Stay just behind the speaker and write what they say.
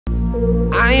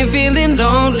I ain't feeling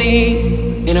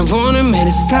lonely, and I wanna admit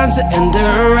it's time to end the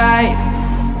ride.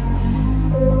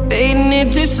 Fading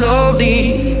it too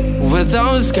slowly, were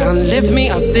those gonna lift me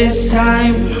up this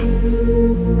time?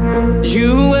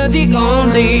 You were the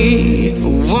only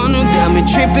one who got me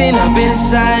tripping up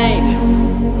inside.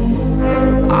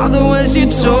 All the words you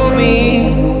told me,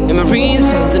 am I reading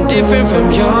something different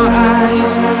from your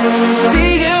eyes?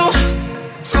 See you,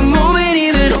 for a moment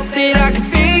even hope that I can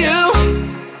feel you.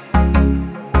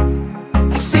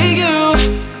 I see you,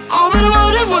 all that I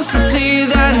wanted was to tell you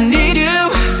that I need you.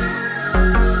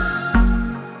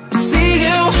 I see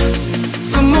you,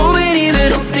 for a moment even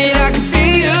hope that I can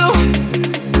feel you.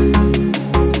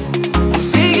 I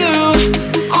see you,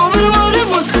 all that I wanted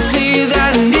was to tell you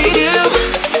that I need you.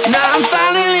 Now I'm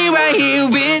finally right here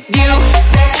with you.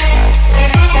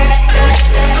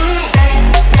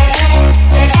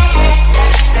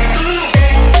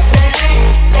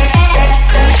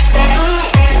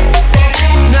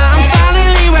 Now I'm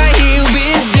finally right here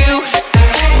with you.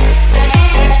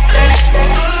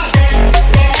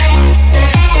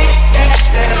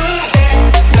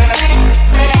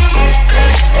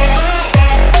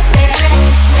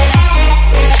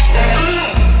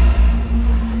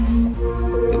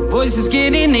 Your voice is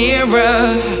getting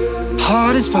nearer,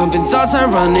 heart is pumping, thoughts are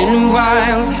running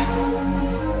wild.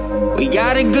 We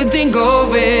got a good thing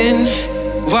going,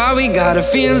 why we gotta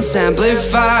feel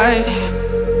amplified.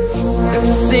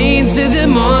 Staying till the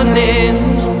morning,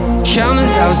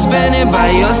 countless hours spending by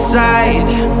your side.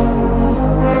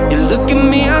 You look at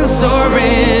me, I'm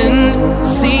soaring,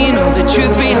 seeing all the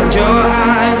truth behind your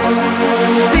eyes.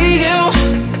 See you,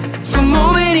 for a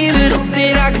moment even hope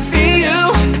that I can feel you.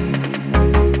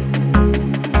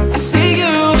 I see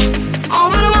you, all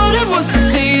that I wanted was to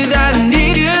tell you that I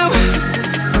need you.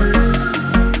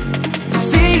 I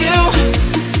see you,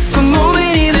 for a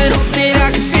moment even hope that I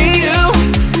can feel you.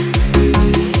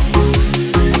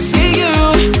 I see you,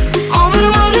 all that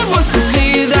I wanted was to tell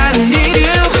you that I need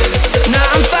you. Now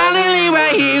I'm finally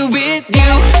right here with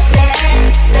you.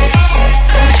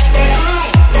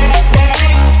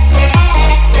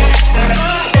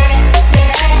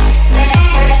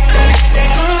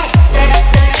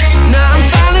 Now I'm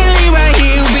finally right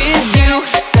here with you.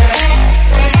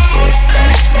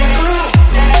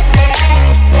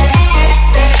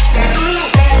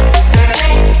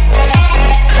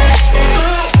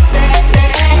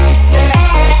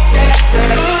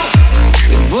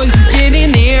 Your voice is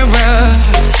getting nearer,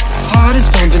 heart is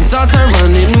pumping, thoughts are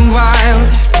running wild.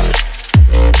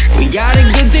 We got a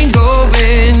good thing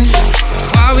going,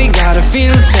 why we gotta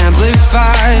feel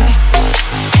amplified.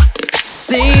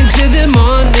 Staying till the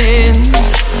morning,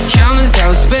 countless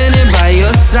hours spending by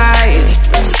your side.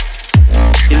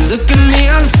 You look at me,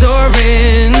 I'm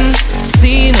soaring,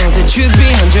 seeing all the truth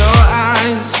behind your